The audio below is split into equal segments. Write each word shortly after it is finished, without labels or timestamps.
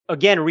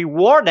again,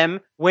 reward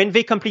them when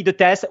they complete the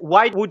test.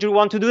 Why would you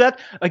want to do that?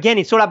 Again,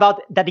 it's all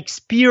about that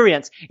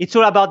experience. It's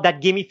all about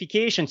that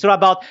gamification. It's all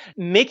about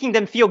making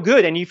them feel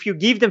good. And if you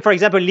give them, for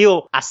example, a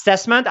little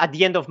assessment at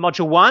the end of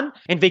module 1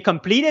 and they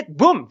complete it,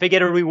 boom, they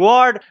get a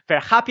reward. They're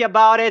happy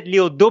about it,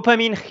 little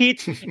dopamine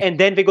hit. And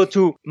then they go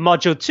to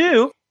module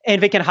 2. And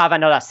they can have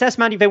another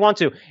assessment if they want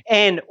to.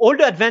 And all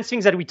the advanced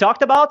things that we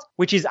talked about,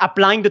 which is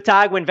applying the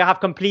tag when they have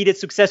completed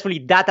successfully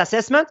that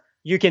assessment,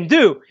 you can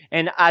do.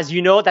 And as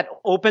you know, that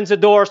opens the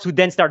doors to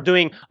then start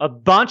doing a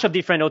bunch of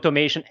different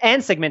automation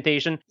and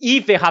segmentation.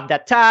 If they have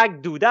that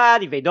tag, do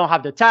that. If they don't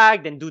have the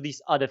tag, then do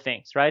these other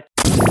things, right?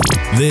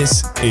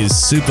 This is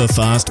Super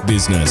Fast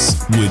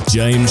Business with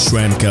James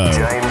Schramko.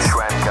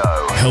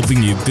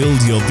 Helping you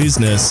build your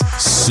business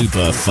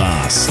super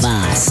fast.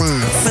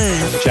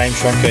 James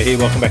Schramko here.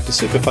 Welcome back to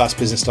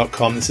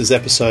superfastbusiness.com. This is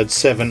episode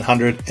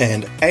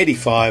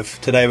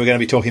 785. Today we're going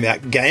to be talking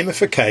about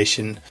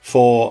gamification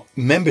for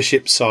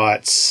membership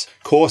sites,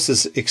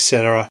 courses,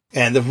 etc.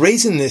 And the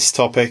reason this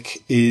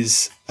topic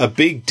is a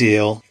big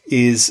deal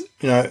is,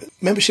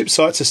 membership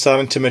sites are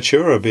starting to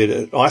mature a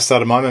bit. I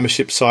started my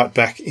membership site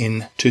back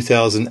in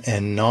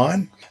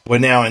 2009. We're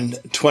now in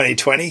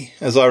 2020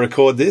 as I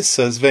record this,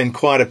 so it's been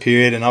quite a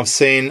period, and I've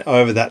seen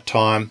over that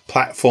time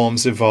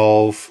platforms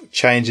evolve,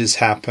 changes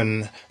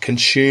happen,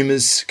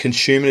 consumers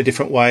consume in a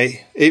different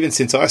way. Even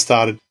since I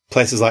started,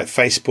 places like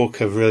Facebook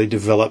have really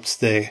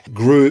developed their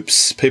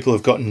groups. People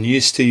have gotten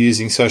used to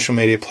using social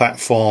media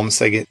platforms.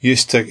 They get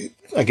used to,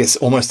 I guess,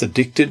 almost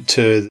addicted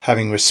to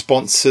having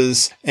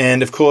responses.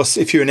 And of course,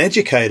 if you're an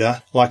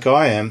educator like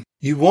I am,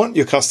 you want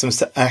your customers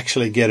to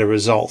actually get a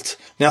result.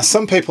 Now,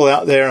 some people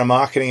out there are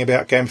marketing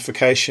about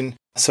gamification.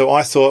 So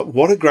I thought,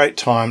 what a great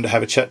time to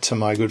have a chat to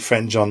my good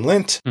friend John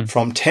Lint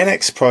from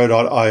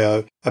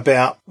 10xpro.io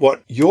about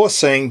what you're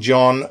seeing,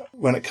 John,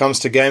 when it comes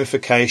to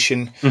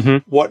gamification,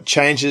 what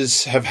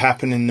changes have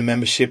happened in the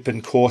membership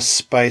and course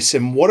space,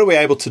 and what are we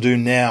able to do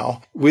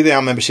now with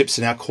our memberships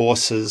and our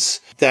courses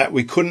that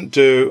we couldn't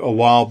do a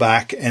while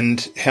back,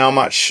 and how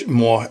much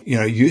more,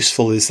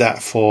 useful is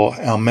that for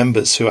our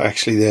members who are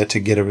actually there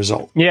to get a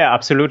result? Yeah,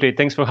 absolutely.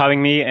 Thanks for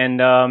having me. And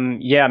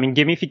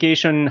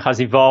gamification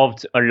has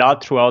evolved a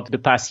lot throughout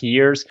the past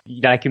years.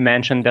 Like you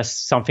mentioned, that's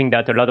something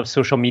that a lot of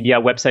social media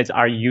websites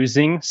are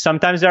using.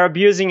 Sometimes they're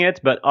abusing it,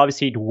 but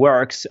obviously it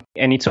works.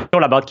 And it's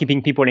all about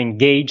keeping people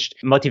engaged,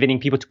 motivating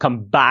people to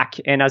come back.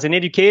 And as an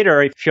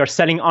educator, if you're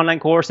selling online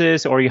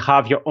courses or you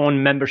have your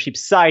own membership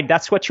site,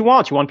 that's what you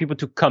want. You want people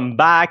to come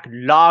back,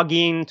 log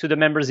in to the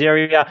members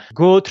area,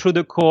 go through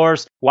the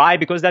course. Why?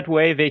 Because that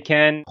way they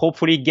can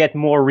hopefully get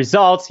more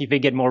results. If they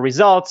get more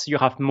results, you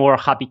have more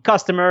happy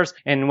customers.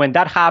 And when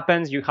that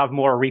happens, you have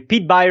more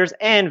repeat buyers,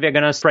 and they're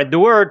going to spread the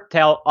word,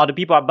 tell other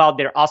people about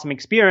their awesome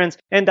experience.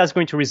 And that's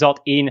going to result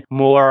in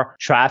more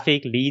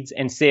traffic, leads,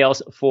 and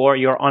sales for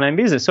your online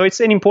business. So it's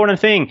an important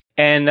thing.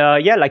 And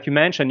like you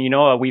mentioned,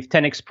 with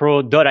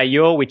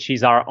 10xpro.io, which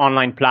is our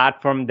online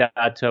platform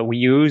that we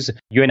use,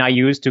 you and I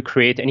use to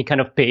create any kind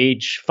of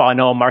page,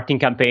 funnel, marketing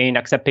campaign,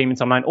 accept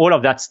payments online, all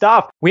of that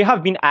stuff. We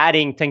have been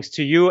adding, thanks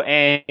to you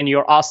and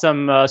your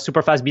awesome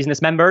Superfast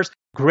Business members,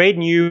 great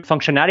new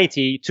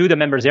functionality to the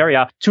members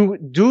area to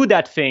do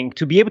that thing,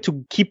 to be able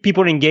to keep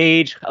people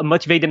engaged,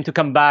 motivate them to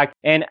come back,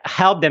 and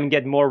help them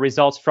get more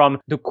results from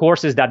the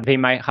courses that they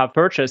might have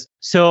purchased.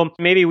 So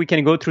maybe we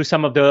can go through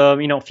some of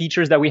the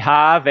features that we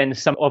have and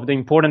some of the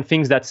important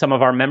things that some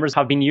of our members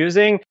have been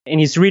using. And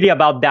it's really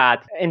about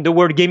that. And the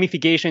word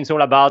gamification is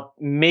all about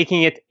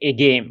making it a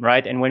game,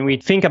 right? And when we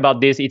think about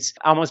this, it's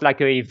almost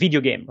like a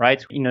video game,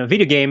 right? In a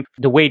video game,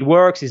 the way it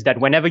works is that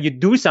whenever you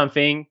do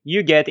something,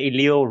 you get a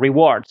little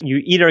reward.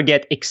 You either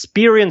get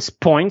experience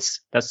points,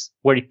 that's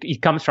where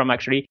it comes from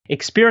actually,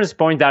 experience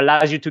points that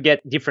allows you to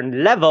get different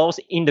levels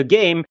in the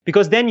game,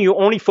 because then you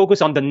only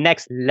focus on the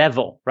next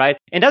level, right?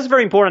 And that's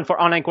very important for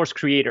online course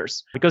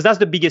creators, because that's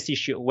the biggest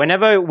issue.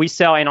 Whenever we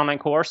sell an online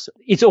course,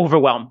 it's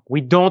overwhelmed.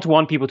 We don't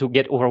want people to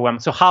get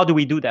overwhelmed. So how do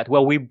we do that?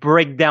 Well, we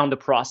break down the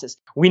process.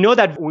 We know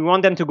that we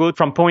want them to go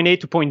from point A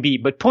to point B,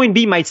 but point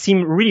B might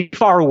seem really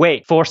far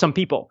away for some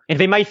people, and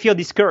they might feel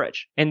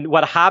discouraged. And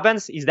what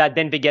happens is that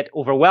then they get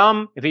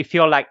overwhelmed. They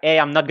feel like, hey,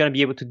 I'm not going to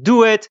be able to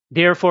do it.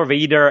 Therefore, they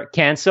either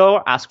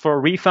cancel, ask for a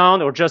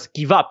refund, or just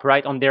give up,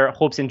 right, on their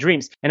hopes and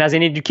dreams. And as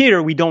an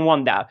educator, we don't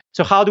want that.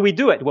 So how do we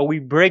do it? Well, we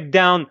break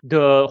down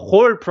the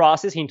whole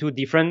process into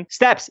different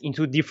steps,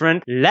 into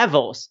different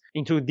levels,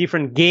 into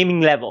different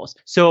gaming levels.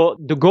 So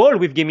the goal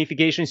with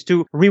gamification is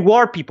to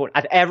reward people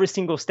at every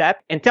single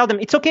step and tell them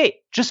it's okay.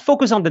 Just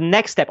focus on the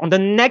next step, on the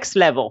next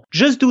level.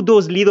 Just do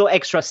those little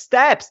extra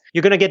steps.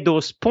 You're going to get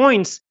those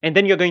points, and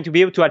then you're going to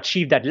be able to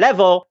achieve that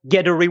level,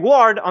 get a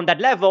reward on that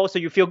level, so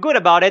you feel good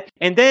about it.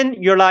 And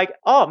then you're like,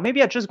 oh,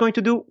 maybe I'm just going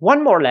to do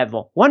one more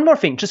level, one more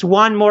thing, just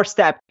one more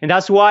step. And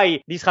that's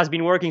why this has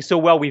been working so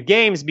well with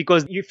games,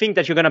 because you think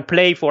that you're going to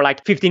play for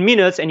like 15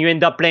 minutes and you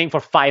end up playing for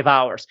 5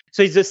 hours.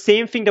 So it's the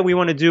same thing that we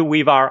want to do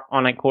with our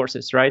online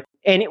courses, right?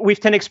 And with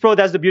 10x Pro,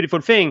 that's the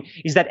beautiful thing,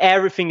 is that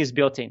everything is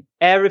built in.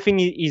 Everything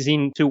is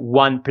into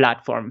one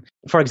platform.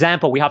 For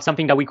example, we have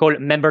something that we call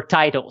member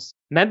titles.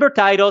 Member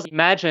titles,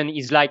 imagine,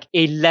 is like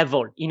a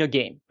level in a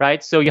game,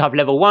 right? So you have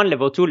level 1,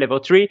 level 2, level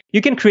 3.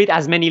 You can create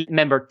as many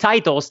member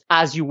titles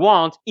as you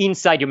want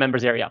inside your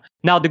members area.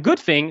 Now, the good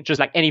thing, just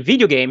like any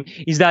video game,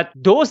 is that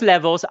those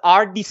levels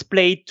are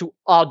displayed to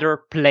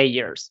other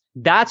players.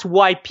 That's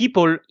why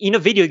people in a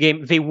video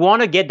game, they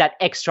want to get that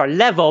extra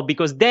level,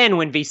 because then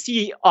when they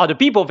see other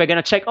people, they're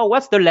going to check, oh,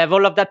 what's the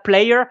level of that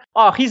player?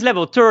 Oh, he's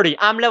level 30.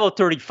 I'm level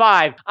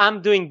 35.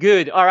 I'm doing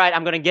good. All right,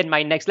 I'm going to get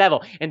my next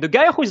level. And the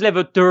guy who's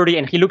level 30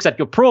 and he looks at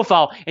your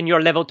profile and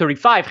you're level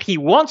 35, he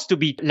wants to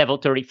be level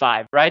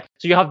 35, right?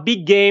 So you have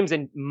big games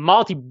and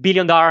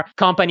multi-billion-dollar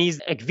companies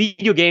like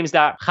video games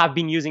that have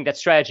been using that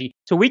strategy.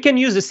 So we can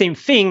use the same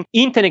thing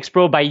in 10x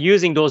Pro by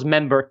using those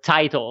member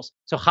titles.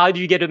 So how do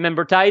you get a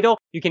member title?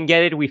 You can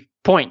get it with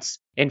points.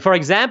 And for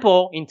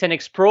example, in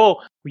 10x Pro,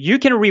 you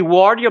can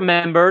reward your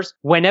members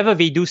whenever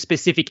they do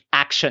specific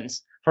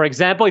actions. For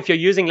example, if you're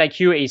using like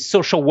you a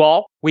social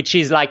wall, which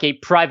is like a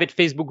private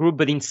Facebook group,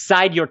 but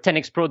inside your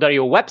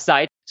 10xpro.io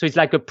website. So it's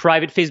like a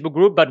private Facebook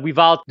group, but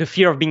without the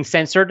fear of being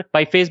censored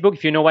by Facebook,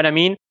 if you know what I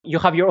mean. You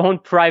have your own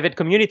private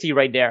community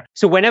right there.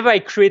 So whenever I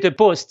create a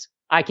post,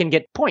 I can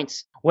get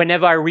points.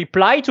 Whenever I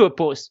reply to a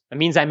post, it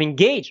means I'm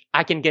engaged.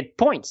 I can get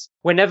points.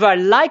 Whenever I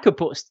like a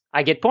post,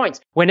 I get points.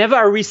 Whenever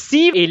I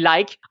receive a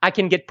like, I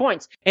can get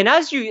points. And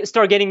as you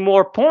start getting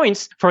more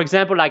points, for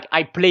example, like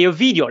I play a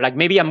video, like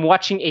maybe I'm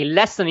watching a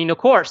lesson in a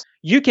course,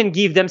 you can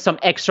give them some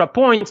extra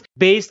points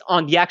based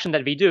on the action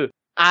that they do.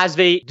 As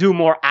they do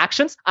more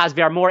actions, as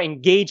they are more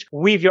engaged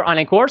with your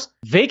online course,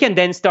 they can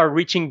then start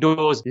reaching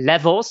those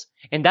levels.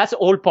 And that's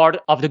all part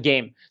of the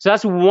game. So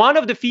that's one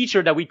of the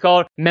features that we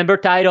call member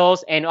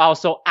titles and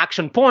also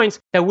action points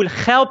that will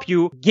help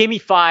you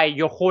gamify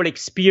your whole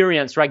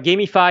experience, right?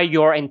 Gamify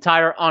your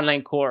entire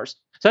online course.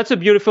 So that's a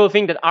beautiful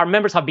thing that our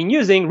members have been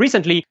using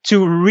recently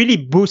to really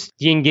boost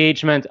the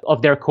engagement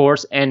of their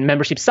course and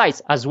membership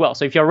sites as well.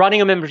 So if you're running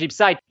a membership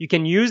site, you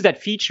can use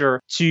that feature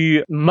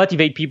to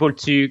motivate people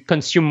to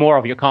consume more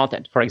of your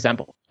content, for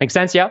example. Makes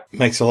sense, yeah?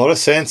 Makes a lot of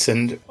sense.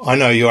 And I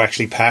know you're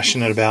actually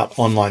passionate about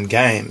online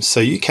games.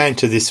 So you came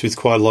to this with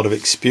quite a lot of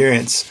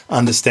experience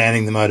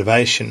understanding the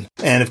motivation.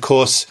 And of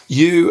course,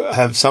 you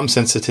have some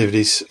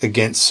sensitivities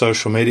against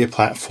social media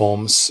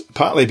platforms,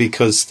 partly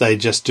because they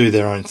just do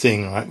their own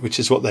thing, right? Which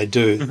is what they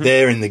do. Mm-hmm.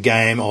 They're in the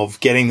game of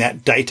getting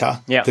that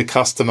data, the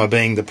customer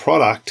being the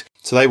product.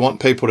 So they want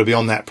people to be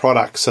on that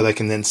product so they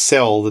can then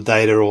sell the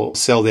data or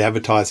sell the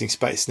advertising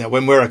space. Now,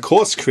 when we're a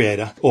course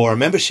creator or a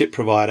membership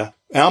provider,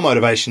 our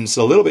motivation's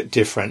a little bit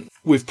different.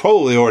 We've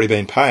probably already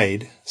been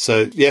paid.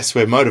 So yes,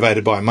 we're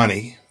motivated by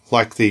money,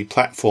 like the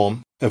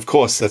platform. Of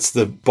course, that's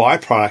the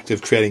byproduct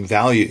of creating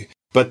value.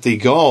 But the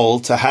goal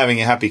to having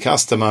a happy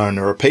customer and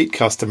a repeat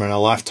customer and a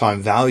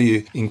lifetime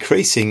value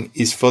increasing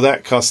is for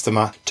that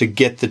customer to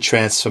get the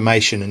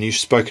transformation. And you've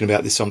spoken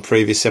about this on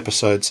previous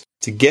episodes,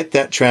 to get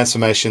that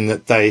transformation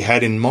that they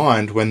had in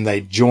mind when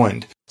they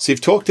joined. So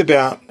you've talked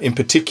about, in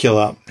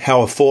particular,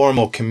 how a forum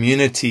or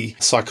community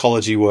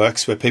psychology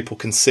works, where people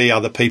can see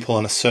other people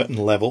on a certain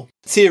level.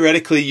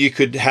 Theoretically, you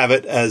could have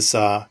it as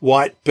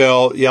white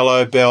belt,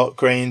 yellow belt,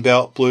 green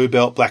belt, blue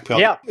belt, black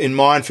belt. Yeah. In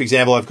mine, for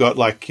example, I've got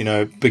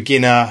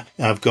beginner,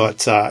 and I've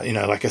got,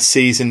 like a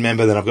seasoned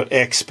member, then I've got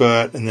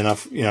expert, and then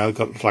I've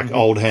got like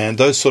old hand,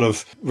 those sort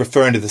of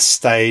referring to the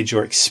stage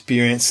or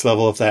experience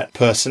level of that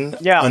person.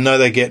 Yeah. I know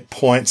they get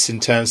points in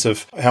terms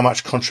of how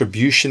much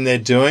contribution they're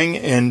doing,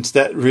 and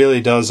that really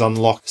does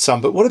unlock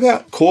some. But what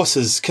about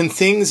courses? Can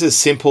things as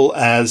simple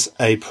as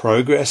a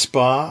progress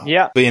bar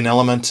be an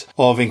element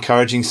of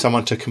encouraging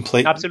someone to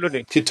complete?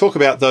 Absolutely. Could you talk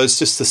about those,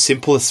 just the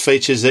simplest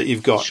features that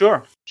you've got?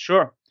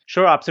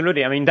 Sure,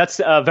 absolutely. I mean,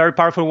 that's a very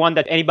powerful one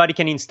that anybody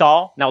can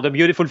install. Now, the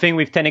beautiful thing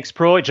with 10x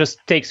Pro, it just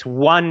takes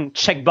one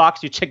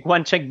checkbox. You check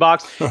one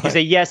checkbox. Right. You say,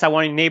 yes, I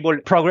want to enable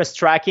progress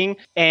tracking.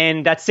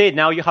 And that's it.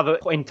 Now you have an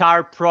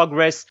entire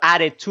progress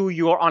added to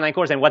your online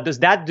course. And what does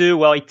that do?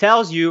 Well, it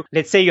tells you,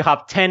 let's say you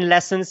have 10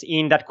 lessons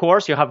in that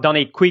course. You have done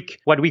a quick,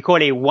 what we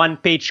call a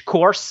one-page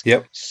course.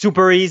 Yep.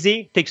 Super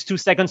easy. Takes 2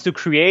 seconds to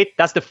create.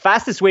 That's the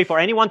fastest way for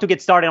anyone to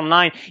get started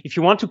online. If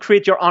you want to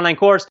create your online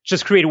course,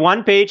 just create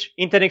one page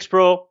in 10x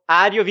Pro,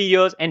 add your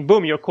videos, and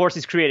boom, your course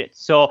is created.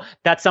 So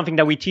that's something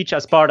that we teach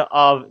as part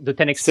of the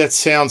 10x. That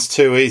sounds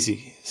too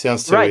easy.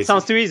 Sounds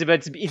too easy,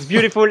 but it's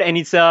beautiful and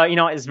it's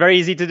it's very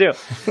easy to do.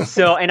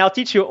 So, and I'll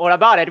teach you all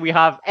about it. We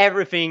have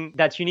everything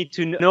that you need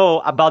to know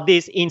about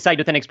this inside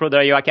the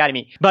 10xpro.io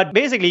Academy. But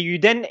basically, you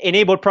then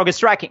enable progress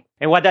tracking.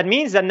 And what that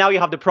means is that now you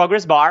have the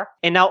progress bar,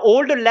 and now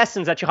all the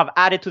lessons that you have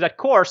added to that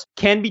course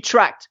can be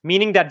tracked,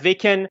 meaning that they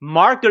can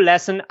mark the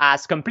lesson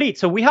as complete.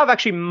 So we have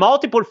actually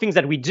multiple things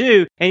that we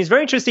do, and it's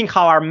very interesting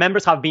how our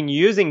members have been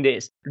using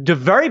this. The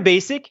very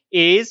basic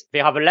is they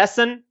have a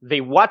lesson,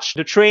 they watch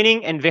the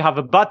training, and they have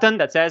a button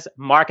that that says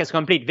mark as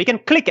complete. They can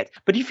click it.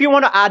 But if you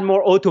want to add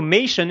more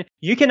automation,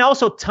 you can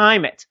also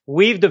time it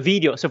with the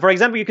video. So for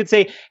example, you could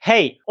say,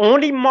 hey,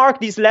 only mark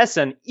this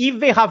lesson if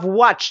they have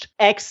watched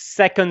X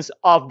seconds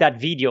of that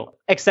video,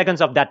 X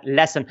seconds of that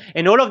lesson.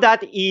 And all of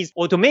that is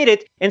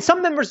automated. And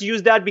some members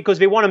use that because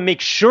they want to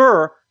make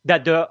sure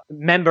that the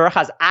member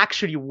has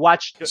actually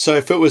watched. So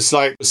if it was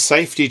like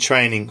safety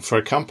training for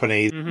a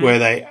company where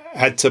they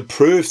had to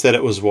prove that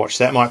it was watched,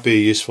 that might be a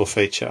useful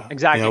feature.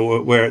 Exactly.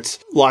 Where it's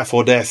life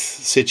or death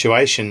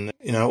situation,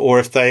 or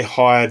if they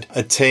hired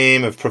a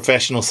team of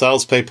professional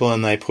salespeople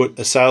and they put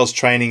a sales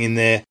training in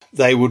there,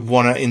 they would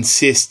want to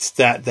insist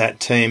that that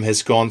team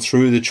has gone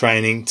through the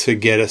training to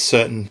get a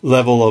certain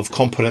level of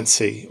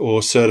competency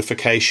or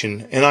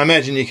certification. And I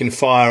imagine you can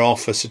fire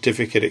off a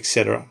certificate,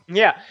 etc.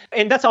 Yeah.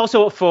 And that's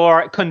also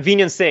for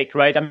convenience sake,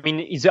 right? I mean,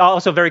 it's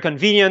also very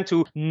convenient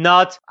to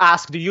not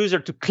ask the user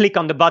to click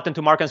on the button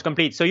to mark as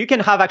complete. So you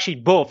can have actually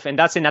both. And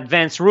that's an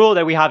advanced rule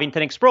that we have in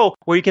 10X Pro,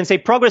 where you can say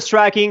progress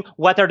tracking,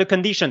 what are the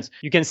conditions?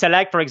 You can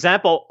select, for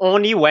example,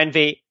 only when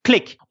they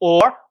click,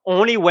 or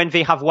only when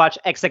they have watched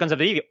X seconds of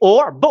the video,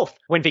 or both,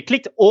 when they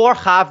clicked or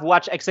have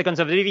watched X seconds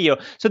of the video.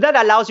 So that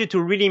allows you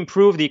to really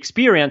improve the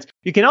experience.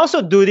 You can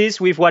also do this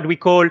with what we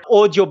call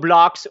audio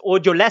blocks,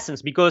 audio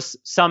lessons, because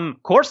some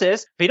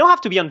courses, they don't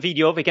have to be on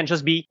video. They can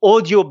just be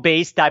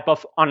audio-based type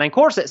of online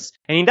courses.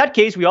 And in that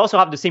case, we also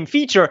have the same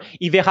feature.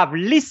 If they have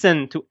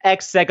listened to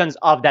X seconds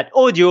of that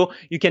audio,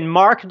 you can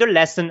mark the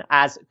lesson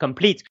as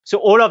complete. So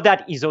all of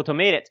that is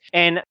automated.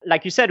 And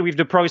like you said, with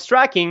the progress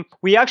tracking,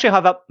 we actually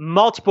have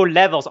multiple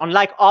levels.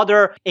 Unlike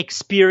other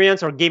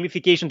experience or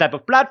gamification type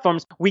of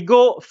platforms, we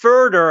go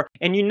further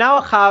and you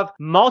now have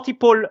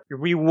multiple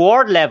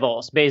reward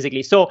levels,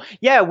 basically. So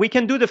yeah, we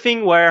can do the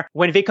thing where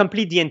when they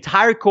complete the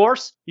entire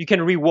course, you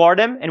can reward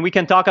them, and we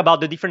can talk about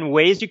the different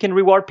ways you can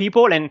reward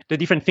people and the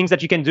different things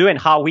that you can do and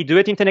how we do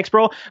it in 10X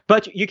Pro.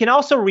 But you can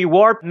also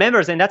reward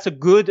members, and that's a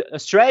good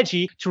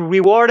strategy to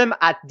reward them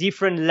at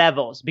different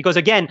levels. Because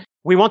again,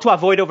 we want to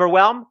avoid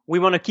overwhelm. We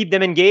want to keep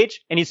them engaged.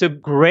 And it's a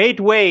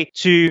great way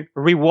to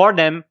reward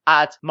them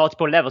at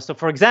multiple levels. So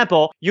for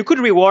example, you could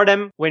reward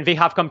them when they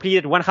have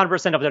completed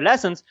 100% of their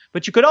lessons,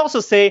 but you could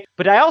also say,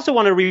 but I also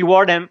want to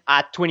reward them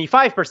at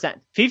 25%,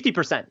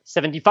 50%,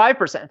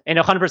 75%, and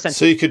 100%.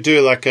 So you could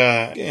do like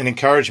an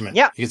encouragement.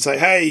 Yeah. You could say,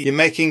 hey, you're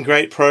making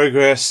great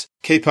progress.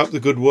 Keep up the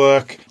good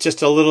work,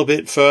 just a little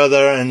bit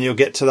further and you'll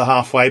get to the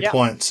halfway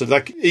point. So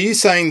like, are you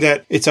saying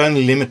that it's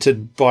only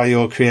limited by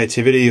your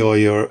creativity or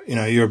your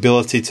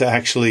ability to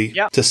actually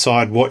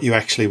decide what you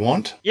actually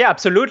want? Yeah,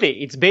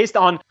 absolutely. It's based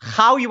on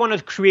how you want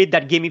to create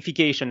that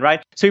gamification,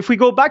 right? So if we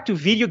go back to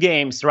video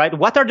games, right,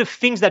 what are the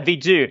things that they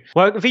do?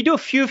 Well, they do a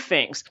few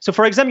things. So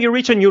for example, you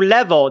reach a new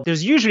level,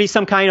 there's usually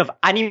some kind of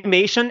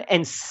animation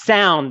and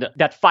sound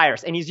that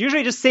fires. And it's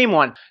usually the same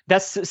one.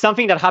 That's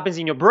something that happens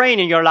in your brain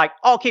and you're like,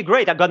 okay,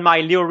 great, I got my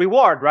little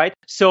reward, right?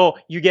 So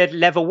you get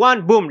level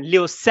 1, boom,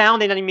 little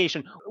sound and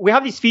animation. We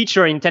have this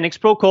feature in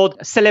 10X Pro called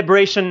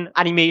celebration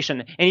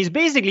animation. And it's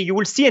basically, you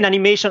will see an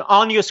animation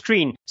on your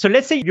screen. So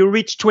let's say you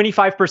reach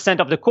 25%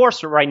 of the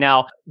course right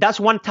now. That's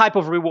one type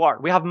of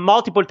reward. We have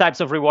multiple types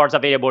of rewards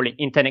available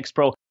in 10X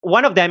Pro.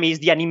 One of them is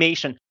the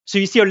animation. So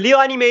you see a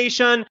little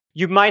animation,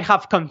 you might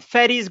have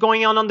confettis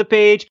going on the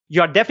page,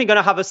 you are definitely going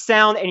to have a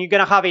sound, and you're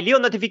going to have a little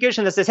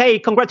notification that says, hey,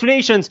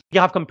 congratulations, you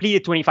have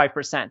completed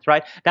 25%,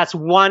 right? That's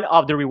one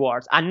of the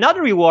rewards.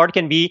 Another reward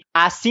can be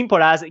as simple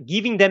as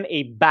giving them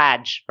a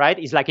badge, right?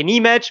 It's like an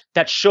image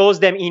that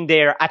shows them in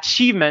their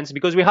achievements,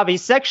 because we have a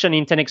section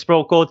in 10X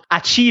Pro called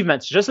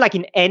achievements. Just like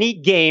in any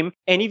game,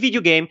 any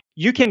video game,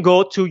 you can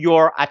go to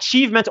your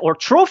achievements or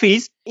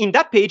trophies. In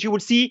that page, you will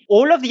see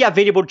all of the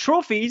available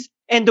trophies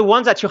and the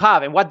ones that you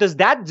have. And what does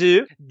that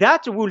do?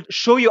 That will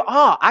show you,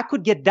 I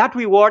could get that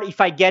reward if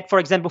I get, for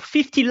example,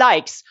 50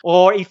 likes,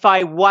 or if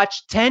I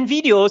watch 10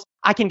 videos,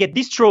 I can get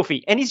this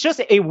trophy. And it's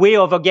just a way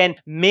of, again,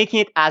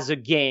 making it as a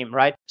game,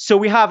 right? So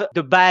we have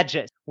the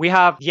badges, we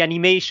have the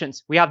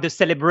animations, we have the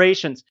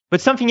celebrations,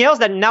 but something else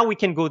that now we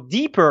can go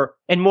deeper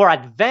and more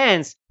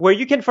advanced, where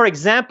you can, for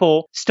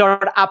example,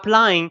 start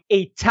applying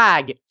a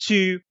tag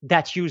to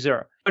that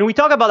user. When we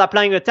talk about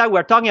applying a tag,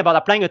 we're talking about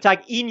applying a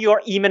tag in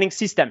your emailing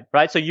system,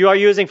 right? So you are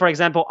using, for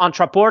example,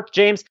 Entreport,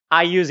 James.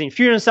 I use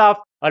Infusionsoft.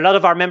 A lot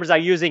of our members are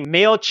using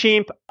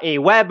MailChimp,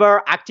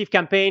 Aweber,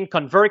 ActiveCampaign,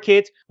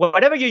 ConvertKit.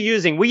 Whatever you're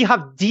using, we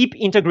have deep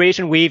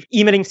integration with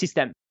emailing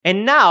system.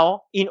 And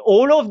now, in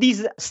all of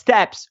these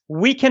steps,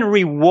 we can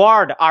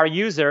reward our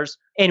users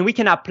and we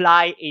can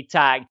apply a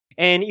tag.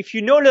 And if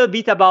you know a little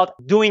bit about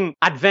doing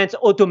advanced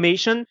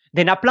automation,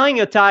 then applying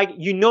a tag,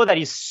 you know that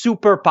is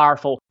super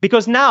powerful.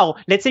 Because now,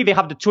 let's say they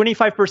have the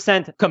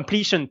 25%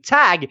 completion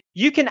tag,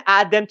 you can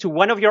add them to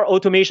one of your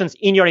automations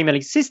in your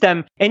emailing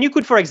system. And you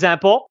could, for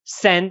example,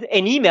 send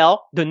an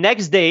email the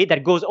next day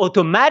that goes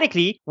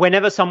automatically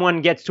whenever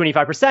someone gets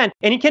 25%.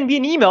 And it can be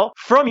an email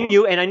from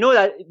you. And I know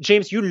that,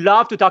 James, you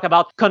love to talk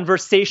about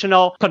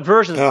conversational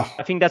conversions.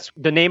 I think that's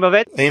the name of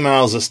it.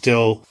 Emails are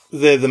still,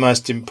 they're the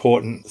most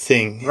important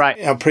thing.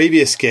 Right. Our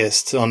previous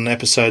guest on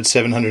episode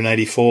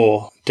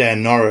 784,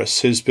 Dan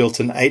Norris, who's built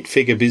an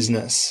 8-figure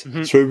business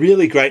through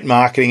really great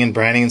marketing and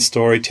branding and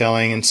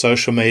storytelling and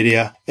social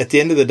media. At the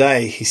end of the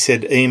day, he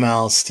said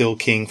email's still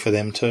king for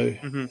them too.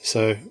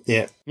 So,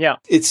 yeah.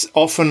 It's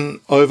often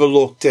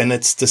overlooked and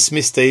it's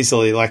dismissed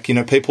easily. Like,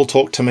 people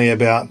talk to me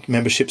about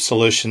membership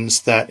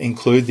solutions that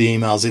include the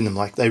emails in them.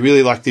 Like, they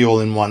really like the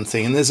all-in-one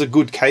thing, and there's a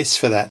good case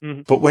for that.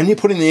 But when you're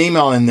putting the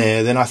email in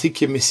there, then I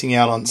think you're missing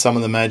out on some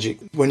of the magic.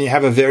 When you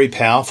have a very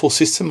powerful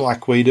system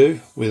like we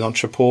do with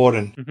Entreport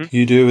and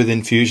you do with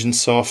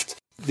Infusionsoft,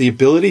 the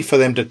ability for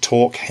them to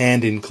talk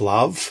hand in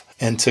glove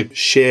and to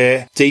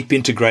share deep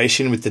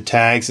integration with the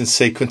tags and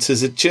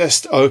sequences, it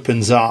just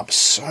opens up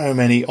so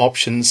many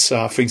options.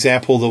 For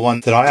example, the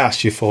one that I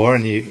asked you for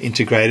and you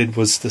integrated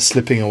was the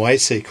slipping away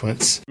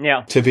sequence.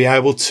 To be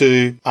able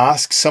to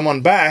ask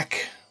someone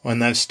back when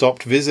they've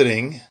stopped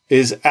visiting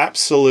is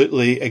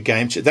absolutely a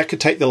game changer. That could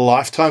take the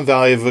lifetime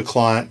value of a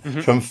client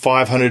from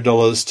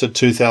 $500 to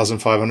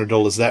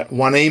 $2,500. That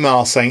one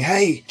email saying,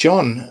 "Hey,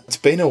 John, it's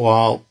been a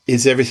while.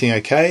 Is everything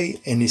okay?"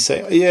 And you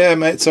say, "Yeah,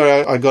 mate,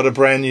 sorry, I got a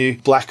brand new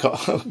Black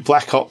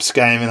Ops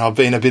game and I've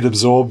been a bit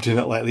absorbed in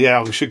it lately.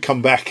 Yeah, I should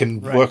come back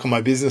and work on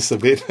my business a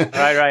bit."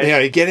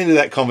 Right. You get into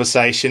that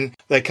conversation,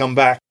 they come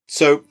back.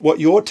 So what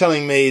you're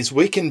telling me is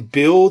we can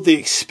build the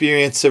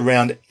experience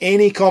around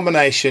any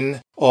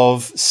combination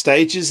of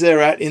stages they're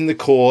at in the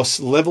course,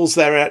 levels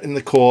they're at in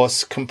the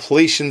course,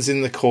 completions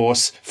in the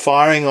course,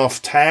 firing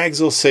off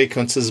tags or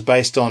sequences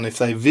based on if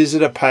they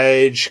visit a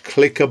page,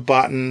 click a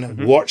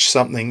button, watch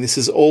something. This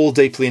is all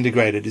deeply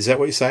integrated. Is that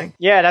what you're saying?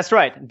 Yeah, that's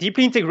right.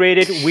 Deeply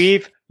integrated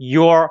with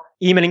your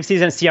emailing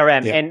system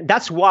CRM. And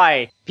that's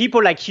why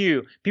people like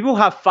you, people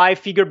who have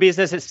 5-figure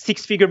businesses,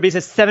 6-figure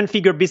businesses,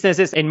 7-figure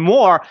businesses and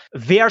more,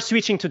 they are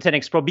switching to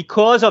 10X Pro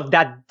because of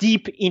that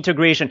deep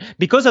integration,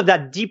 because of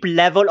that deep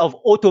level of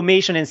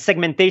automation and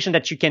segmentation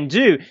that you can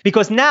do.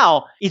 Because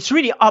now it's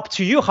really up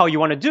to you how you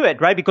want to do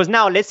it, right? Because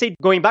now, let's say,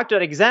 going back to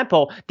that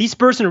example, this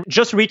person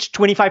just reached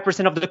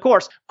 25% of the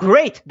course.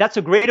 Great. That's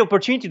a great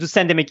opportunity to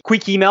send them a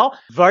quick email,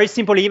 very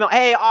simple email.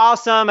 "Hey,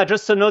 awesome. I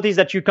just noticed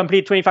that you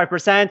completed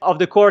 25% of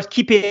the course.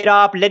 Keep it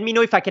up. Let me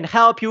know if I can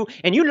help you."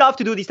 And you love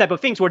to do these type of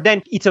things where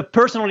then it's a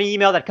personal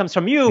email that comes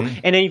from you.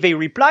 And then if they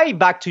reply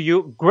back to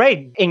you,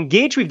 great.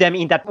 Engage with them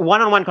in that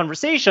one-on-one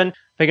conversation.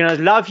 They're going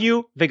to love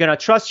you. They're going to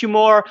trust you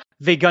more.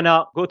 They're going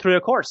to go through the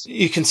course.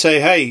 You can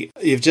say, "Hey,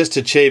 you've just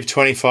achieved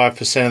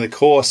 25% of the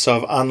course, so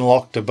I've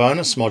unlocked a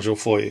bonus module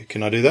for you."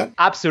 Can I do that?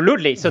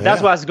 Absolutely. So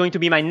that's what's going to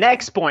be my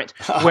next point,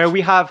 where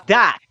we have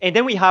that. And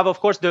then we have,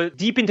 of course, the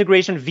deep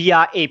integration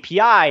via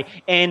API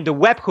and the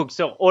webhook.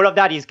 So all of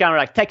that is kind of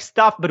like tech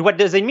stuff. But what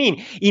does it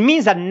mean? It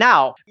means that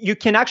now you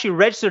can actually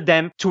register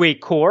them to a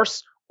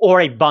course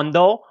or a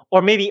bundle,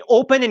 or maybe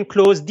open and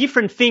close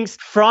different things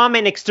from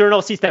an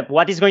external system.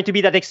 What is going to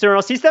be that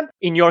external system?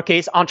 In your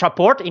case,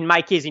 Entreport. In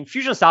my case,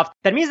 Infusionsoft.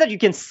 That means that you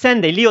can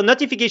send a little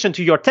notification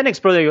to your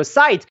 10X Pro, your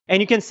site, and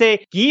you can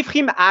say, "Give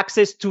him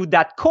access to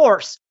that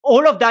course."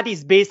 All of that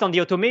is based on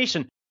the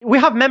automation. We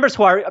have members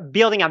who are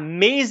building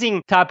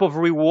amazing type of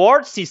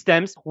reward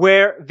systems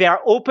where they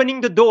are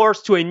opening the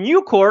doors to a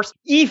new course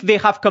if they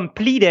have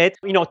completed,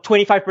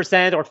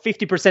 25% or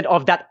 50%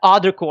 of that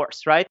other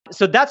course, right?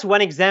 So that's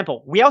one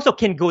example. We also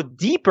can go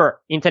deeper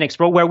in 10X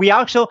Pro where we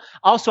also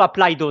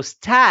apply those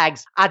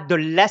tags at the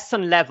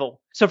lesson level.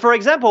 So for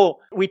example,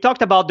 we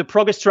talked about the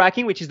progress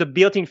tracking, which is the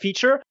built-in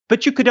feature,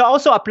 but you could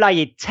also apply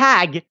a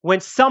tag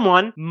when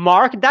someone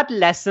marked that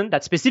lesson,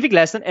 that specific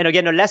lesson. And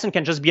again, a lesson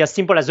can just be as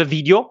simple as a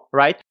video,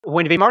 right?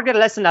 When they mark that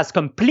lesson as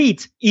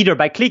complete, either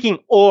by clicking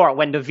or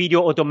when the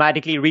video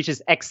automatically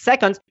reaches X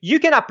seconds, you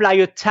can apply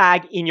a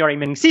tag in your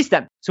emailing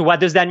system. So what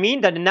does that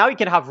mean? That now you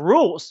can have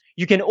rules.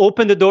 You can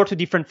open the door to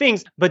different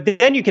things, but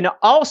then you can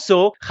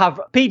also have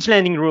page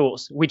landing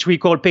rules, which we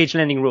call page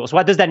landing rules.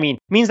 What does that mean?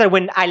 It means that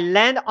when I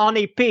land on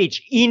a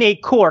page in a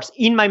course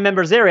in my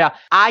members area,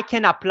 I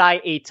can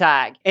apply a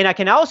tag. And I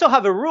can also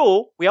have a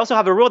rule. We also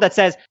have a rule that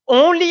says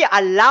only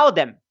allow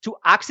them to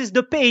access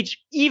the page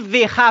if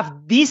they have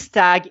this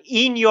tag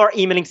in your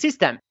emailing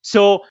system.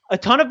 So a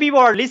ton of people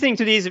are listening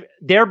to this.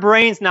 Their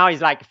brains now is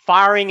like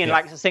firing and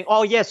like saying,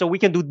 "Oh yeah, so we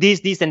can do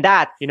this and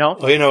that,"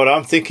 Well, you know what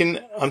I'm thinking?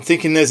 I'm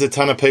thinking there's a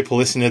ton of people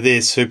listening to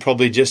this who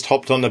probably just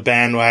hopped on the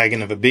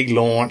bandwagon of a big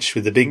launch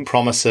with the big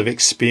promise of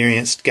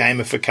experienced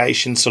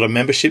gamification sort of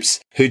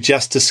memberships, who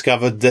just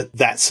discovered that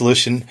that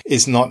solution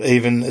is not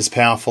even as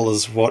powerful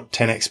as what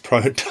 10X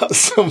Pro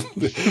does.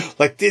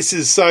 Like, this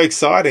is so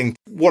exciting.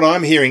 What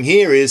I'm hearing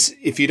here is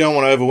if you don't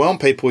want to overwhelm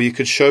people, you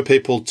could show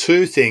people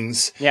 2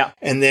 things.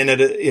 And then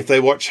if they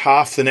watch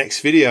half the next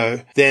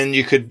video, then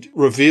you could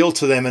reveal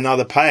to them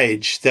another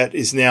page that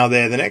is now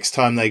there the next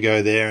time they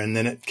go there. And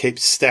then it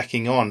keeps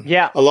stacking on.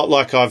 A lot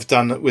like I've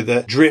done with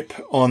a drip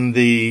on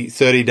the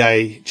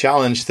 30-day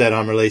challenge that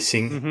I'm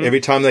releasing.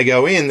 Every time they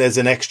go in, there's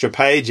an extra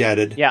page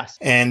added.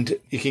 And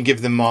you can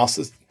give them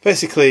milestones.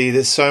 Basically,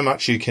 there's so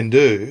much you can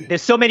do.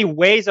 There's so many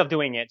ways of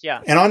doing it,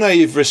 And I know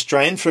you've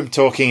restrained from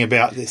talking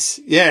about this.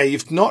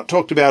 You've not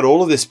talked about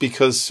all of this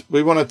because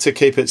we wanted to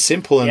keep it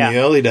simple in the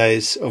early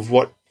days of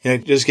what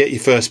just get your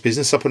first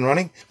business up and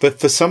running. But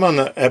for someone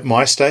at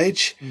my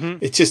stage,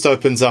 it just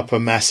opens up a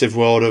massive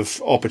world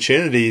of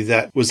opportunity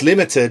that was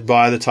limited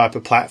by the type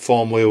of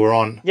platform we were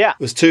on. Yeah. It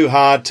was too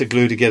hard to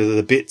glue together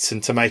the bits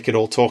and to make it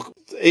all talk.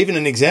 Even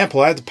an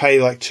example, I had to pay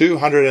like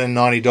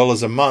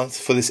 $290 a month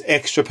for this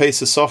extra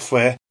piece of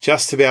software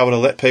just to be able to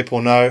let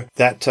people know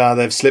that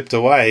they've slipped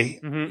away.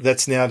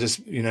 That's now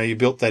just, you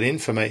built that in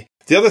for me.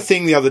 The other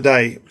thing the other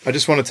day, I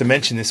just wanted to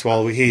mention this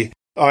while we're here.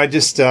 I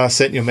just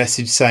sent you a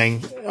message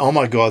saying, oh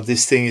my God,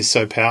 this thing is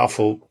so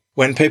powerful.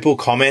 When people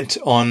comment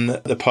on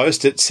the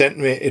post,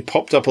 it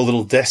popped up a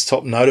little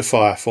desktop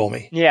notifier for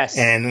me. Yes.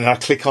 And I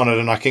click on it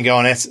and I can go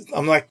and answer.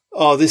 I'm like,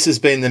 oh, this has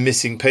been the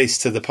missing piece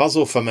to the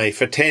puzzle for me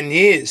for 10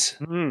 years.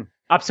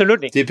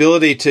 Absolutely. The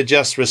ability to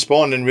just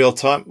respond in real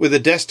time with a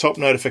desktop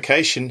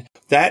notification,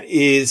 that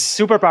is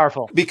super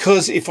powerful.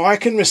 Because if I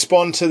can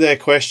respond to their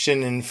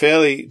question in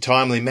fairly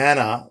timely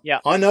manner,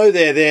 I know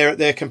they're there at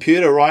their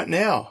computer right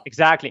now.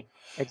 Exactly.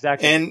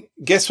 And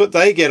guess what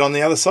they get on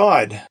the other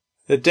side?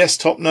 The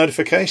desktop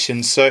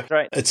notifications. So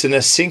It's an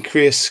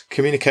asynchronous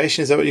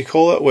communication. Is that what you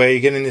call it? Where you're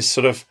getting this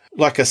sort of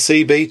like a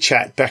CB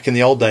chat back in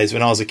the old days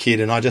when I was a kid,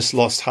 and I just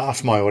lost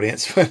half my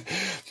audience.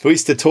 We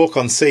used to talk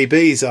on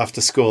CBs after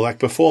school, like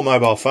before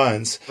mobile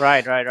phones.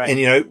 Right.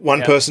 And,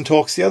 one person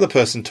talks, the other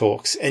person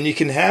talks. And you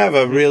can have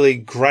a really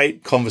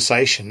great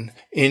conversation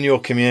in your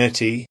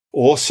community.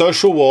 Or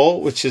Social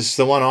Wall, which is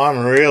the one I'm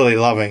really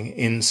loving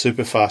in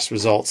Superfast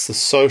Results, the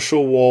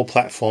Social Wall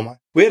platform.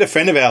 We had a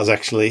friend of ours,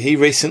 actually. He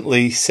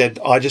recently said,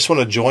 I just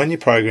want to join your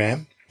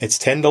program. It's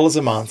 $10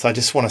 a month. I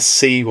just want to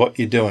see what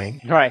you're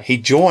doing. Right. He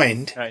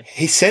joined. Right.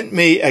 He sent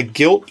me a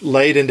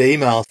guilt-laden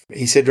email.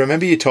 He said,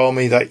 remember you told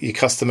me that your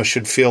customer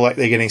should feel like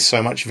they're getting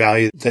so much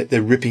value that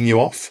they're ripping you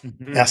off?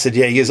 I said,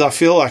 yeah. He goes, I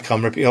feel like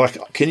I'm ripping you off.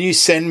 Like, can you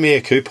send me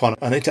a coupon?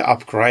 I need to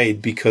upgrade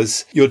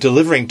because you're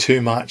delivering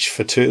too much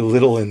for too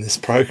little in this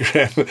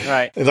program.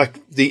 Right.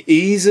 Like the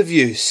ease of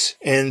use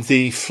and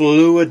the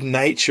fluid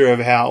nature of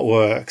how it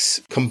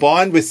works,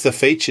 combined with the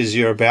features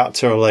you're about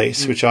to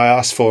release, which I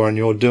asked for and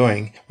you're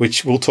doing,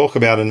 which we'll talk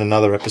about in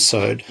another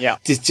episode. Yeah.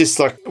 It's just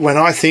like when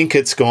I think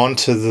it's gone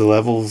to the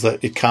level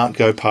that it can't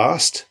go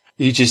past,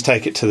 you just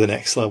take it to the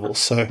next level.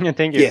 So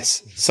thank you.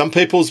 Yes, some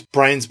people's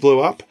brains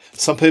blew up.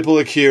 Some people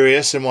are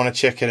curious and want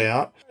to check it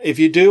out. If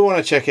you do want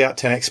to check out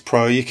 10X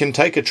Pro, you can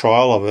take a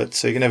trial of it.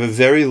 So you can have a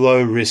very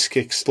low risk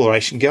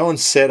exploration. Go and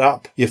set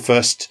up your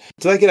first.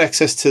 Do they get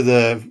access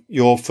to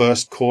your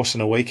first course in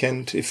a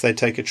weekend if they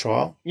take a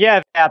trial?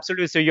 Yeah,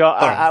 absolutely.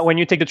 So when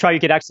you take the trial, you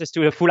get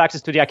full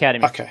access to the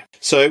academy. Okay.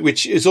 So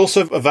which is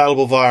also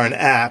available via an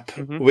app,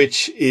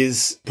 which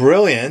is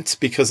brilliant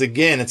because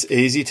again, it's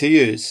easy to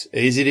use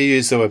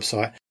the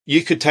website.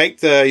 You could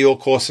take your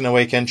course in a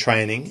weekend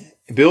training,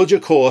 build your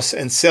course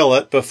and sell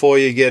it before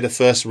you get a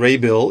first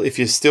rebill if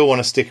you still want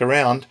to stick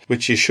around,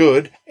 which you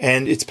should,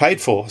 and it's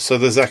paid for. So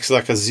there's actually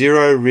like a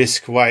zero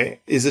risk way.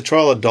 Is the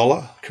trial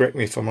 $1? Correct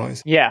me if I'm wrong.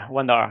 Yeah,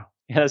 $1.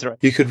 Yeah, that's right.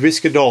 You could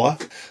risk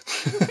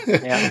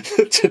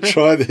 $1 to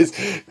try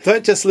this.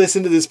 Don't just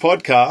listen to this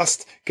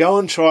podcast. Go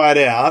and try it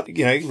out.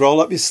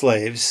 Roll up your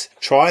sleeves.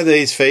 Try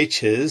these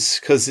features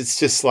because it's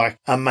just like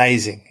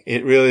amazing.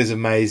 It really is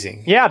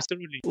amazing. Yeah,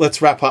 absolutely.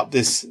 Let's wrap up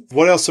this.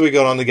 What else have we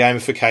got on the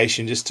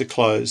gamification just to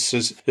close?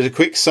 So there's a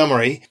quick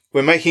summary.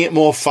 We're making it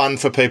more fun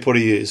for people to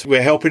use.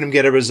 We're helping them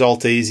get a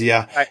result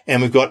easier. Right.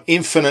 And we've got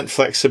infinite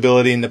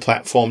flexibility in the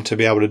platform to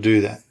be able to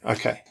do that.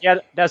 Okay. Yeah,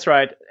 that's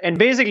right. And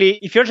basically,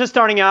 if you're just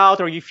starting out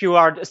or if you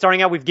are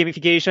starting out with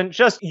gamification,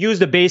 just use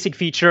the basic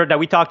feature that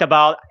we talked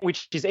about,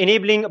 which is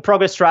enabling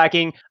progress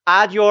tracking,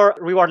 add your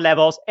reward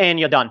levels, and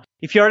you're done.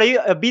 If you're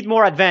a bit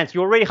more advanced,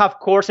 you already have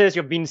courses,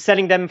 you've been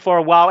selling them for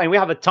a while, and we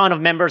have a ton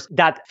of members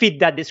that fit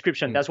that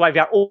description. That's why they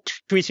are all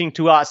tweeting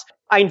to us.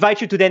 I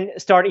invite you to then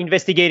start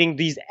investigating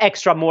these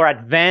extra, more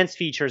advanced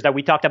features that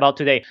we talked about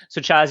today,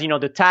 such as,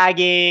 the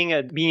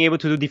tagging, being able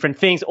to do different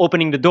things,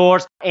 opening the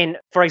doors. And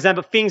for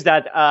example, things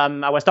that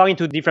I was talking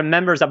to different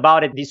members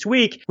about it this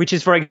week, which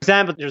is, for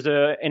example, there's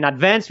an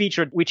advanced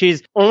feature, which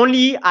is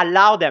only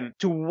allow them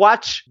to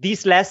watch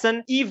this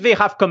lesson if they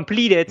have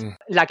completed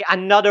like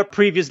another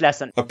previous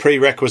lesson. A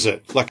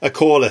prerequisite, like a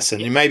core lesson.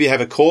 You maybe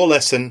have a core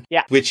lesson,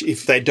 which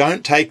if they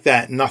don't take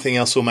that, nothing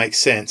else will make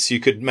sense.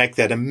 You could make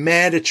that a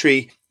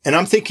mandatory. And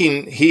I'm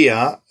thinking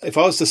here, if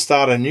I was to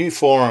start a new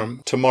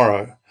forum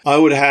tomorrow, I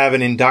would have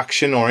an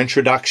induction or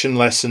introduction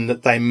lesson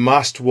that they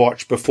must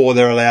watch before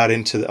they're allowed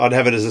into I'd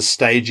have it as a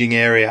staging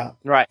area.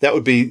 Right. That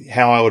would be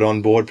how I would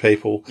onboard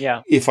people.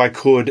 Yeah. If I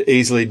could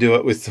easily do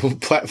it with the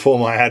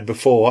platform I had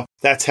before,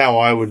 that's how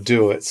I would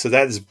do it. So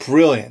that is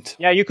brilliant.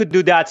 Yeah, you could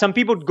do that. Some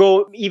people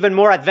go even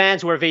more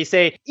advanced where they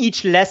say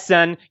each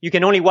lesson you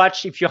can only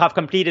watch if you have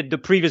completed the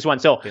previous one.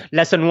 So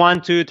lesson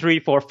 1, 2, 3,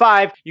 4,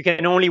 5, you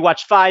can only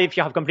watch 5 if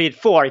you have completed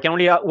 4. You can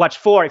only watch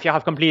 4 if you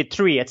have completed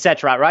 3,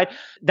 etc. Right?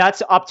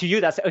 That's up to you.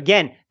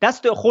 That's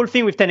the whole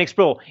thing with 10X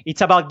Pro.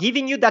 It's about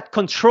giving you that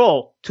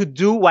control to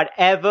do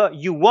whatever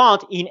you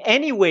want in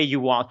any way you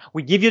want.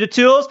 We give you the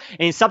tools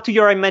and it's up to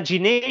your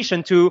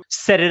imagination to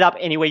set it up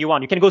any way you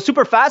want. You can go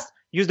super fast,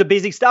 use the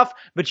basic stuff,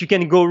 but you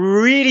can go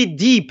really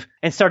deep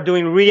and start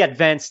doing really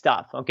advanced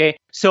stuff. Okay.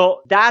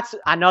 So that's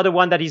another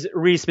one that is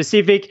really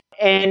specific.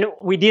 And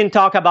we didn't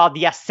talk about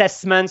the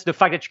assessments, the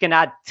fact that you can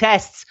add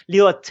tests,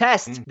 little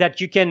tests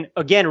that you can,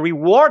 again,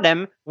 reward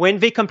them when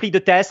they complete the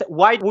test.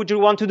 Why would you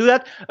want to do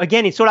that?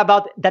 Again, it's all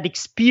about that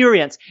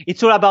experience.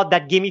 It's all about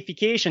that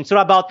gamification. It's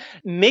all about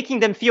making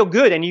them feel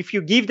good. And if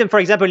you give them, for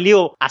example, a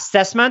little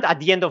assessment at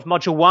the end of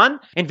module 1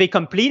 and they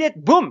complete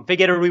it, boom, they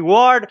get a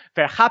reward.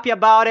 They're happy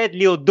about it,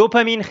 little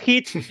dopamine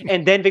hit.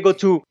 And then they go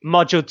to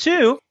module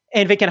 2.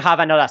 And they can have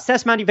another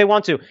assessment if they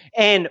want to.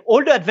 And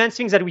all the advanced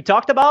things that we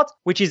talked about,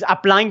 which is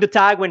applying the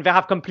tag when they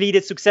have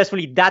completed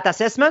successfully that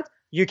assessment,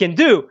 you can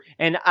do.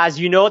 And as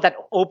you know, that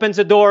opens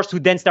the doors to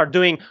then start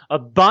doing a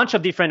bunch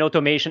of different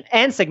automation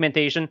and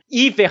segmentation.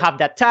 If they have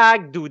that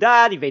tag, do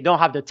that. If they don't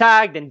have the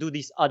tag, then do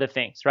these other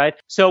things, right?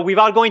 So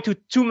without going to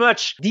too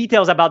much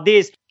details about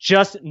this,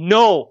 just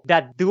know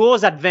that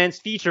those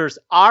advanced features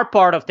are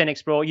part of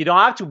 10X Pro. You don't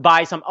have to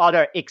buy some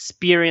other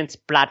experience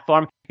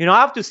platform. You don't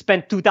have to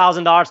spend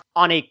 $2,000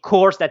 on a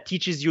course that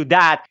teaches you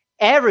that.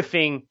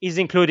 Everything is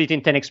included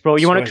in 10X Pro.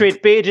 You want to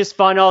create pages,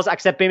 funnels,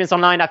 accept payments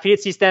online,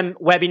 affiliate system,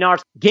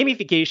 webinars,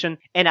 gamification,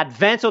 and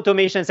advanced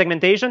automation and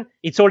segmentation.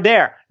 It's all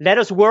there. Let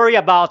us worry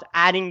about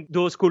adding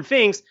those cool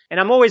things. And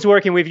I'm always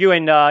working with you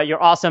and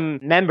your awesome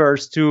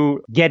members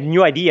to get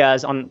new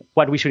ideas on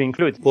what we should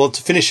include. Well,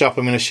 to finish up,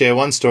 I'm going to share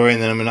one story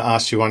and then I'm going to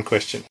ask you one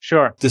question.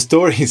 Sure. The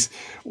story is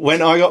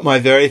when I got my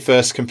very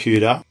first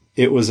computer,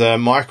 it was a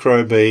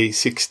Micro B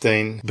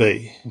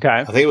 16B. Okay.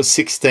 I think it was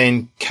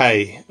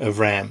 16K of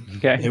RAM.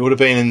 Okay. It would have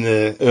been in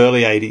the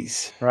early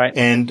 80s. Right.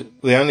 And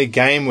the only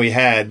game we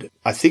had,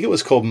 I think it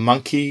was called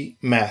Monkey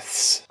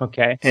Maths.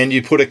 Okay. And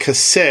you put a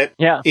cassette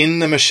in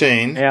the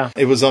machine. Yeah.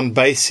 It was on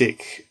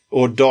BASIC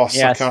or DOS.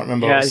 Yes. I can't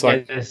remember. It was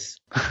like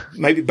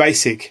maybe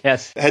BASIC.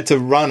 Yes. Had to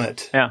run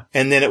it. Yeah.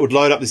 And then it would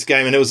load up this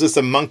game and it was just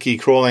a monkey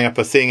crawling up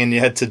a thing and you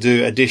had to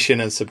do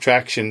addition and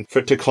subtraction for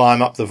it to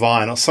climb up the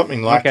vine or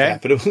something like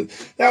that. But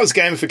that was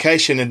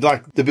gamification and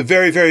like the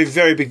very, very,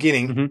 very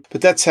beginning. Mm-hmm. But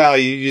that's how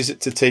you use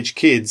it to teach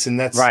kids. And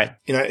that's,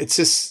 you know, it's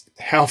just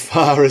how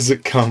far has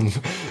it come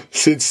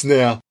since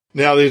now?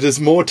 Now, there's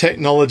more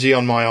technology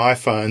on my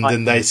iPhone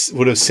than they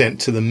would have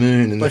sent to the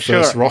moon in the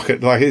first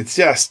rocket. Like, it's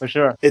just,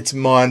 it's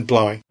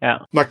mind-blowing. Yeah.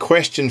 My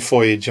question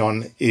for you,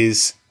 John,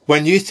 is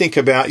when you think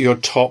about your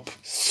top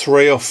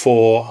 3 or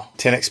 4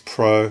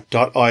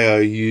 10xpro.io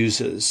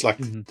users, like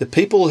the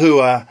people who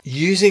are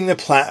using the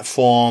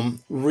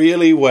platform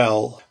really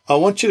well, I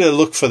want you to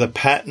look for the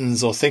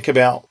patterns or think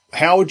about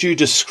how would you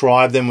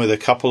describe them with a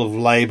couple of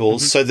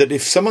labels so that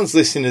if someone's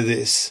listening to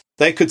this,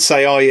 they could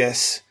say, oh,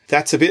 yes,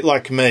 that's a bit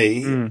like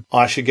me.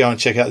 I should go and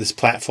check out this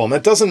platform.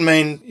 That doesn't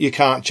mean you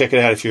can't check it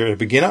out if you're a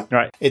beginner.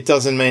 Right. It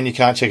doesn't mean you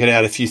can't check it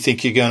out if you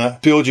think you're going to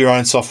build your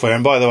own software.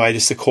 And by the way,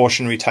 just a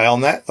cautionary tale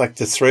on that, like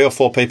the 3 or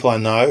 4 people I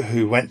know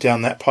who went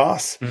down that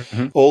path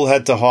all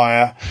had to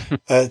hire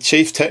a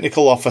chief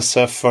technical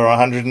officer for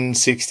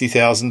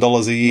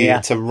 $160,000 a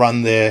year to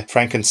run their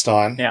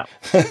Frankenstein. Yeah,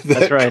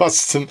 that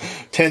costs them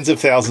tens of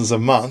thousands a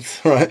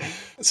month, right?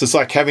 So it's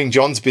like having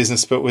John's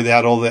business, but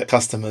without all their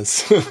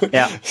customers.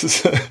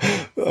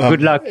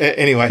 Good luck.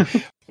 Anyway,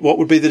 what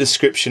would be the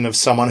description of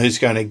someone who's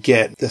going to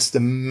get just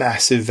the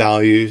massive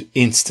value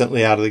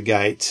instantly out of the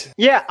gate?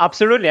 Yeah,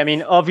 absolutely. I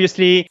mean,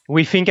 obviously,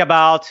 we think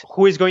about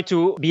who is going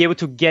to be able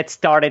to get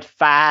started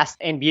fast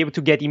and be able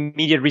to get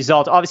immediate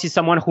results. Obviously,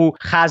 someone who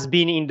has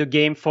been in the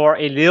game for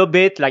a little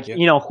bit, like,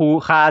 you know,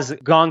 who has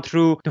gone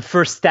through the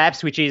first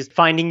steps, which is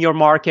finding your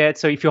market.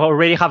 So if you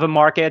already have a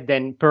market,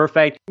 then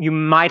perfect. You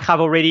might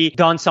have already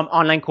done some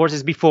online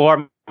courses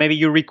before. Maybe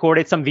you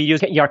recorded some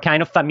videos, you're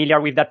kind of familiar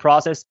with that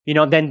process, you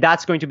know, then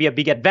that's going to be a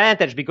big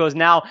advantage because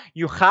now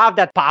you have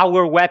that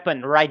power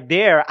weapon right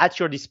there at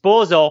your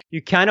disposal.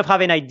 You kind of have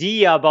an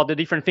idea about the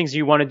different things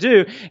you want to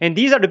do. And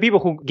these are the people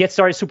who get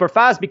started super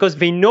fast because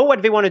they know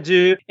what they want to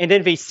do. And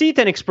then they see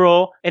 10X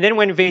Pro. And then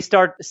when they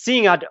start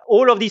seeing at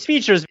all of these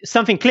features,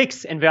 something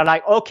clicks and they're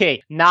like,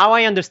 okay, now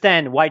I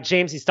understand why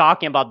James is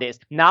talking about this.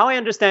 Now I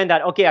understand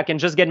that, okay, I can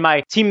just get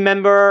my team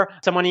member,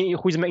 someone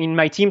who's in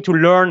my team to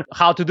learn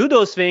how to do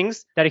those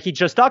things that he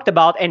just talked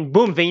about, and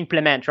boom, they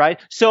implement, right?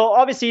 So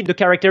obviously the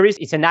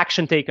characteristic is an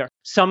action taker,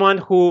 someone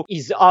who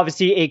is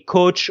obviously a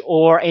coach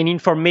or an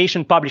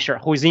information publisher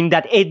who is in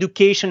that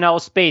educational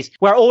space.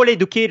 We're all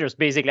educators,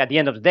 basically, at the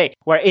end of the day.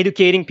 We're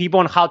educating people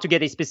on how to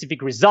get a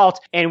specific result,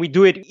 and we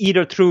do it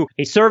either through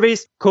a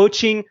service,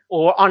 coaching,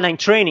 or online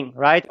training,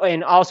 right?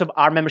 And also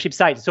our membership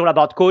site. It's all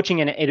about coaching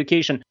and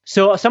education.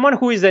 So someone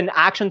who is an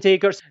action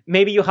taker,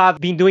 maybe you have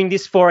been doing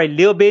this for a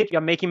little bit,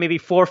 you're making maybe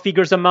 4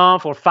 figures a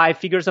month or 5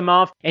 figures a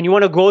month, and you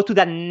want to go to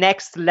that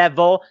next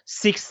level,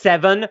 6,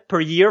 7 per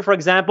year, for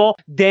example,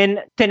 then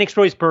 10X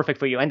Pro is perfect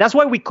for you. And that's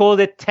why we call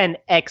it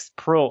 10X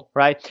Pro,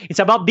 right? It's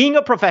about being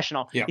a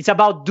professional. Yeah. It's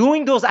about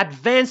doing those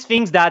advanced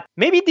things that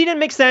maybe didn't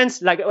make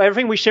sense, like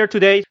everything we shared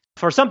today.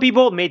 For some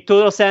people, it made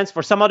total sense.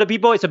 For some other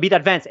people, it's a bit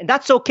advanced. And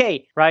that's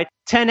okay, right?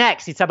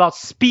 10x, it's about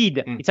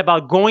speed. It's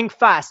about going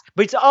fast.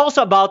 But it's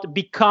also about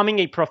becoming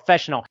a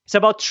professional. It's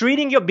about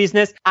treating your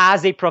business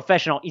as a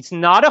professional. It's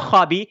not a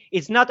hobby.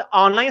 It's not an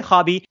online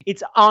hobby.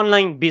 It's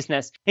online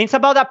business. And it's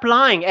about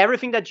applying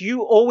everything that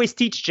you always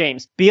teach,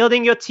 James.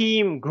 Building your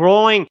team,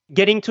 growing,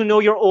 getting to know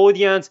your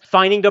audience,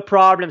 finding the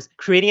problems,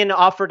 creating an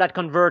offer that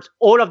converts,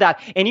 all of that.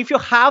 And if you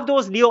have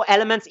those little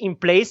elements in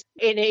place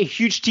in a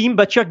huge team,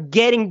 but you're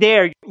getting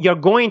there, you're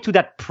going to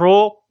that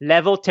pro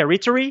level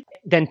territory,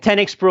 then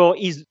 10x Pro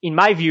is, in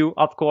my view,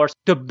 of course,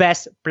 the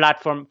best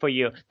platform for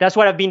you. That's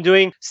what I've been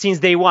doing since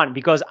day one,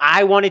 because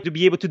I wanted to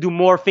be able to do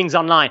more things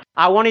online.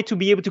 I wanted to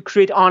be able to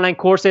create online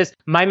courses,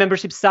 my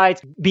membership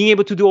sites, being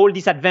able to do all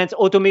these advanced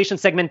automation,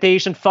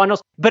 segmentation,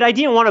 funnels. But I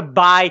didn't want to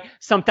buy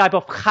some type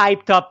of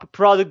hyped up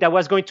product that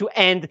was going to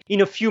end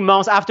in a few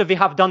months after they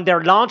have done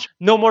their launch.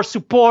 No more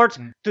support.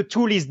 The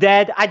tool is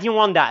dead. I didn't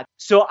want that.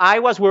 So I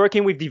was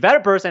working with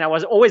developers and I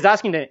was always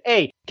asking them,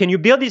 hey, can you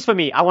build this for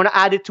me? I want to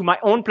add it to my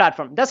own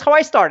platform. That's how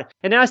I started.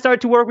 And then I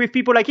started to work with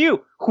people like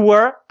you who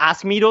were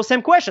asking me those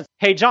same questions.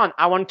 Hey, John,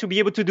 I want to be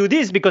able to do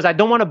this because I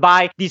don't want to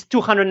buy this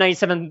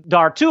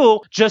 $297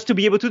 tool just to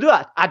be able to do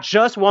that. I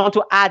just want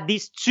to add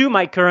this to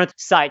my current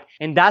site.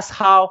 And that's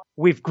how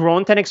we've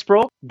grown 10x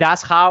Pro.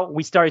 That's how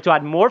we started to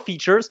add more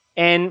features.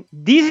 And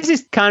this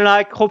is kind of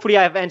like, hopefully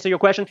I've answered your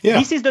question. Yeah.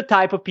 This is the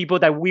type of people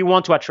that we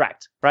want to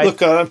attract, right?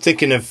 Look, I'm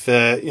thinking of,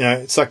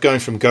 it's like going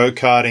from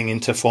go-karting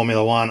into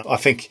Formula One. I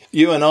think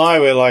you and I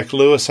were like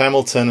Lewis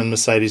Hamilton and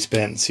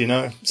Mercedes-Benz,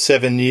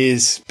 7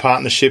 years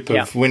partnership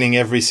of winning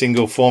every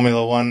single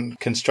Formula One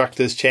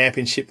Constructors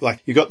Championship.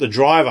 Like, you got the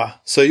driver.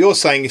 So you're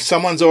saying if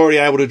someone's already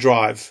able to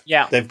drive,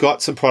 they've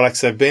got some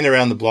products, they've been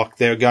around the block,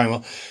 they're going,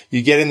 well,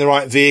 you get in the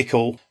right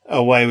vehicle,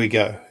 away we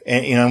go.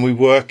 And, we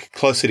work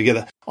closely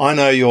together. I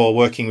know you're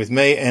working with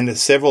me and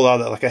several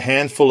other, like a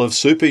handful of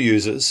super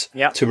users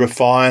to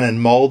refine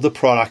and mold the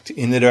product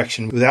in the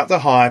direction without the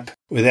hype,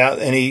 without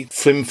any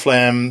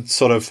flim-flam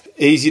sort of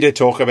easy to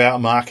talk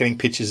about marketing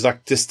pitches,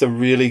 like just a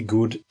really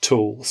good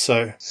tool.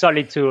 So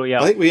solid tool,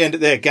 I think we end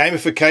it there.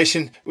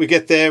 Gamification, we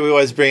get there. We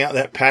always bring out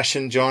that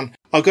passion, John.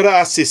 I've got to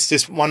ask this,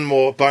 just one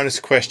more bonus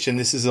question.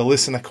 This is a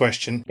listener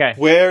question. Okay.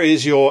 Where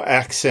is your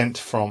accent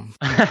from?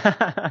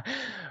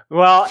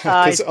 Well,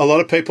 because a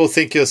lot of people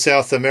think you're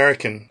South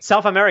American.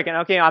 South American.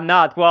 Okay, I'm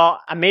not. Well,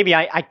 maybe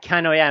I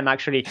kind of am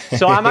actually.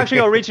 So I'm actually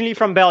originally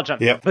from Belgium.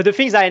 Yep. But the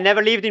thing is, I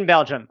never lived in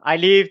Belgium. I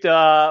lived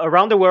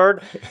around the world.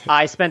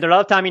 I spent a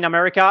lot of time in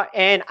America,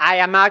 and I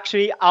am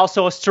actually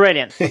also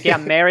Australian. Okay,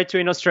 I'm married to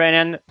an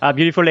Australian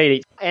beautiful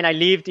lady, and I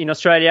lived in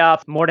Australia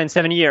for more than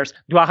 7 years.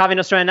 Do I have an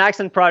Australian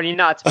accent? Probably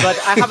not. But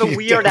I have a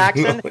weird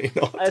accent.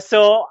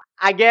 So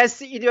I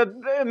guess a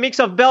mix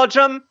of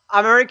Belgium,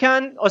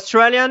 American,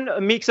 Australian,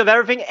 a mix of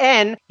everything.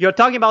 And you're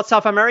talking about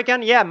South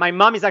American. Yeah, my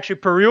mom is actually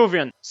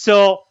Peruvian.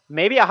 So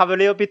maybe I have a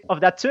little bit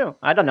of that too.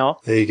 I don't know.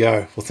 There you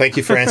go. Well, thank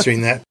you for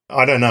answering that.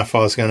 I don't know if I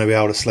was going to be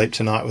able to sleep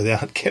tonight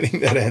without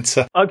getting that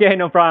answer. Okay,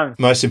 no problem.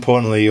 Most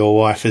importantly, your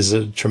wife is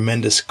a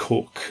tremendous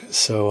cook.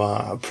 So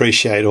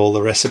appreciate all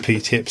the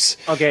recipe tips.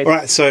 Okay. All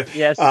right. So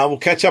yes. We'll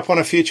catch up on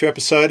a future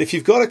episode. If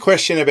you've got a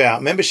question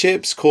about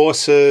memberships,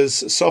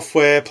 courses,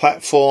 software,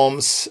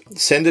 platforms,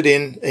 send it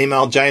in.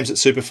 Email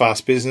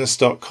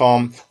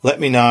james@superfastbusiness.com. Let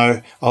me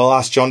know. I'll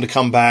ask John to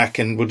come back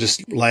and we'll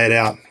just lay it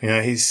out.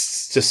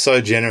 He's just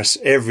so generous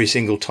every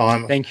single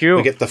time. Thank you.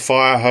 We get the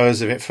fire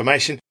hose of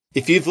information.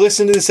 If you've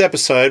listened to this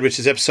episode, which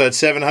is episode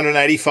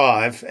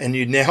 785, and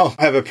you now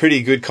have a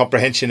pretty good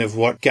comprehension of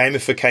what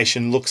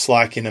gamification looks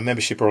like in a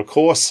membership or a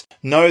course,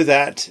 know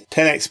that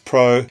 10x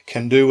Pro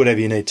can do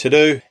whatever you need to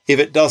do. If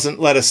it doesn't,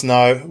 let us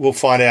know. We'll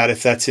find out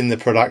if that's in the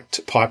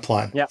product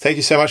pipeline. Yep. Thank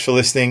you so much for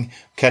listening.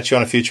 Catch you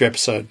on a future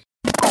episode.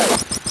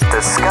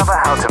 Discover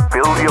how to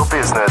build your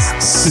business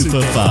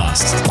super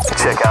fast.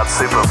 Check out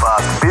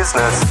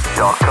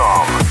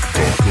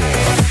superfastbusiness.com.